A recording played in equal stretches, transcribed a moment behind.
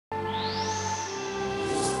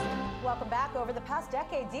welcome back. Over the past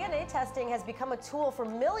decade, DNA testing has become a tool for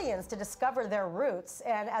millions to discover their roots.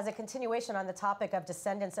 And as a continuation on the topic of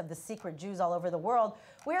descendants of the secret Jews all over the world,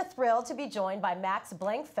 we're thrilled to be joined by Max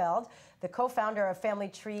Blankfeld, the co-founder of Family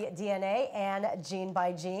Tree DNA and Gene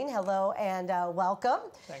by Gene. Hello and welcome.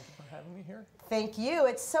 Thank you for having me here. Thank you.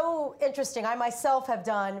 It's so interesting. I myself have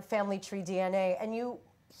done Family Tree DNA, and you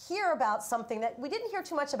hear about something that we didn't hear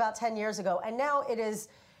too much about 10 years ago, and now it is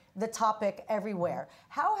the topic everywhere.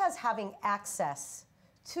 How has having access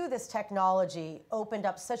to this technology opened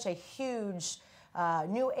up such a huge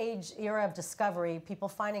new age era of discovery, people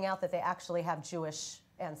finding out that they actually have Jewish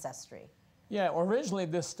ancestry? Yeah, originally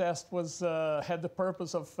this test was had the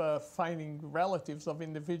purpose of finding relatives of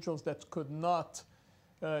individuals that could not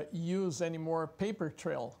use any more paper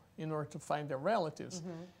trail in order to find their relatives.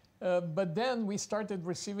 But then we started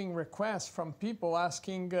receiving requests from people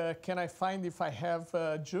asking, can I find if I have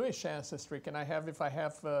Jewish ancestry? Can I have if I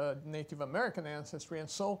have Native American ancestry? And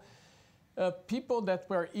so people that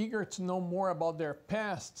were eager to know more about their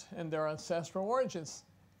past and their ancestral origins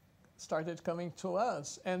started coming to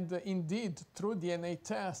us. And indeed, through DNA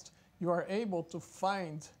test, you are able to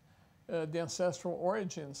find the ancestral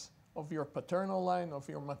origins of your paternal line, of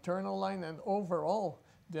your maternal line, and overall,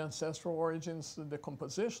 the ancestral origins, the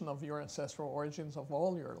composition of your ancestral origins of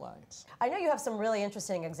all your lines. I know you have some really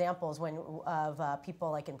interesting examples of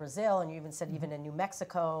people like in Brazil, and you even said even in New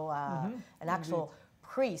Mexico, an actual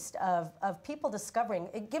priest of people discovering.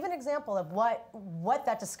 Give an example of what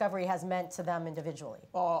that discovery has meant to them individually.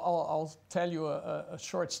 I'll tell you a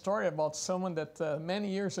short story about someone that many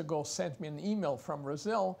years ago sent me an email from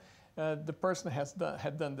Brazil. The person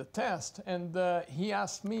had done the test, and he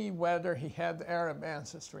asked me whether he had Arab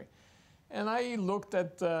ancestry. And I looked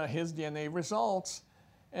at his DNA results,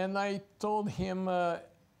 and I told him, I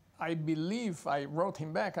wrote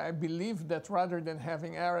him back, I believe that rather than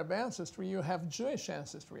having Arab ancestry, you have Jewish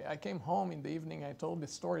ancestry. I came home in the evening, I told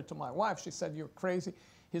this story to my wife. She said, you're crazy.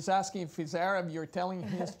 He's asking if he's Arab, you're telling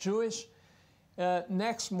him he's Jewish.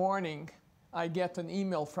 Next morning, I get an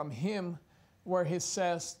email from him where he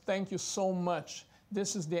says, thank you so much.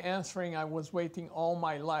 This is the answering I was waiting all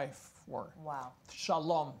my life for. Wow.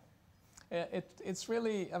 Shalom. It's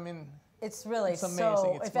really, I mean, it's really it's amazing.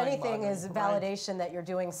 So, it's if anything is right? validation that you're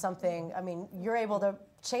doing something, I mean, you're able to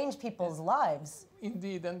change people's lives.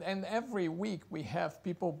 Indeed, and every week we have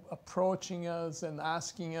people approaching us and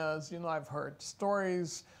asking us, you know, I've heard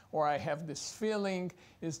stories, or I have this feeling,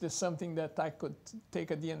 is this something that I could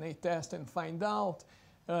take a DNA test and find out?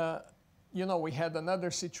 You know, we had another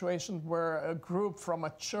situation where a group from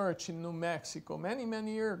a church in New Mexico,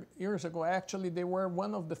 many years ago, actually, they were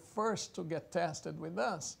one of the first to get tested with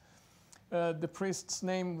us. The priest's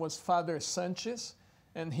name was Father Sanchez,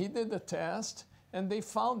 and he did the test, and they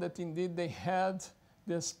found that indeed they had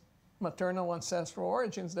this maternal ancestral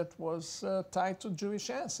origins that was tied to Jewish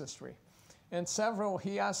ancestry. And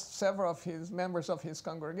he asked several of his members of his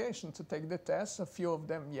congregation to take the test. A few of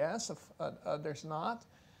them, yes, others not.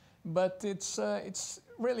 But it's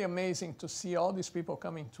really amazing to see all these people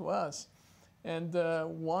coming to us and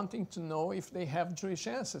wanting to know if they have Jewish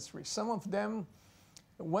ancestry. Some of them,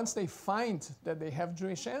 once they find that they have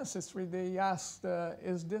Jewish ancestry, they ask,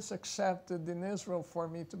 is this accepted in Israel for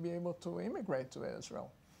me to be able to immigrate to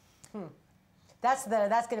Israel? That's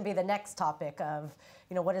going to be the next topic of,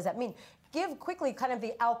 you know, what does that mean? Give quickly kind of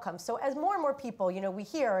the outcome. So as more and more people, you know, we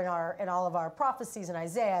hear in all of our prophecies in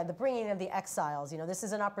Isaiah, the bringing of the exiles, you know, this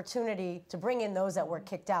is an opportunity to bring in those that were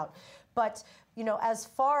kicked out. But, you know, as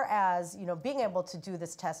far as, you know, being able to do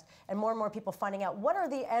this test and more people finding out what are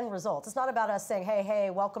the end results, it's not about us saying, hey,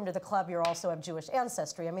 welcome to the club, you also have Jewish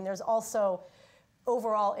ancestry. I mean, there's also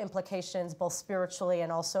overall implications, both spiritually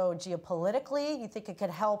and also geopolitically. You think it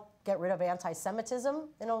could help get rid of anti-Semitism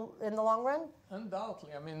in the long run?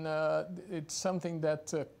 Undoubtedly. I mean, it's something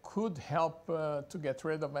that could help to get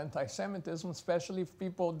rid of anti-Semitism, especially if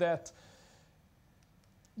people that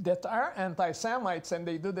are anti-Semites and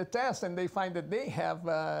they do the test and they find that they have,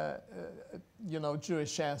 you know,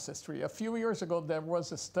 Jewish ancestry. A few years ago, there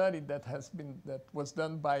was a study that was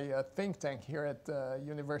done by a think tank here at the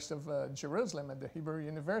University of Jerusalem, at the Hebrew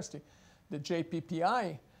University, the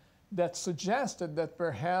JPPI, that suggested that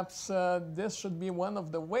perhaps this should be one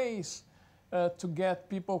of the ways to get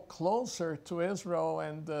people closer to Israel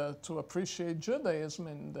and to appreciate Judaism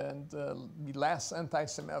and be less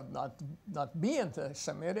anti-Semitic, not be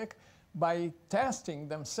anti-Semitic, by testing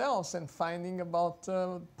themselves and finding about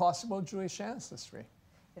possible Jewish ancestry.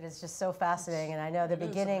 It is just so fascinating, and I know the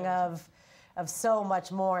beginning of so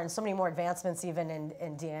much more and so many more advancements even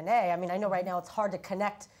in DNA. I mean, I know right now it's hard to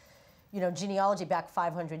connect genealogy back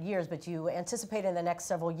 500 years, but you anticipate in the next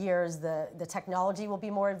several years the technology will be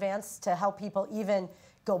more advanced to help people even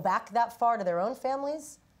go back that far to their own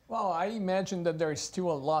families? Well, I imagine that there is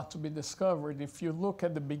still a lot to be discovered. If you look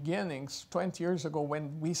at the beginnings, 20 years ago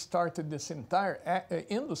when we started this entire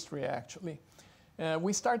industry, actually,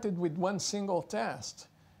 we started with one single test.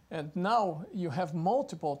 And now you have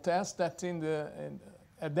multiple tests that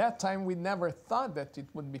at that time we never thought that it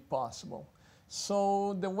would be possible.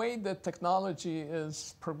 So the way that technology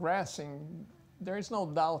is progressing, there is no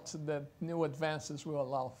doubt that new advances will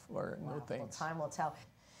allow for new things. Well, time will tell.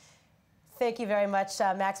 Thank you very much,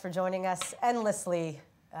 Max, for joining us. Endlessly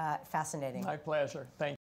fascinating. My pleasure. Thank you.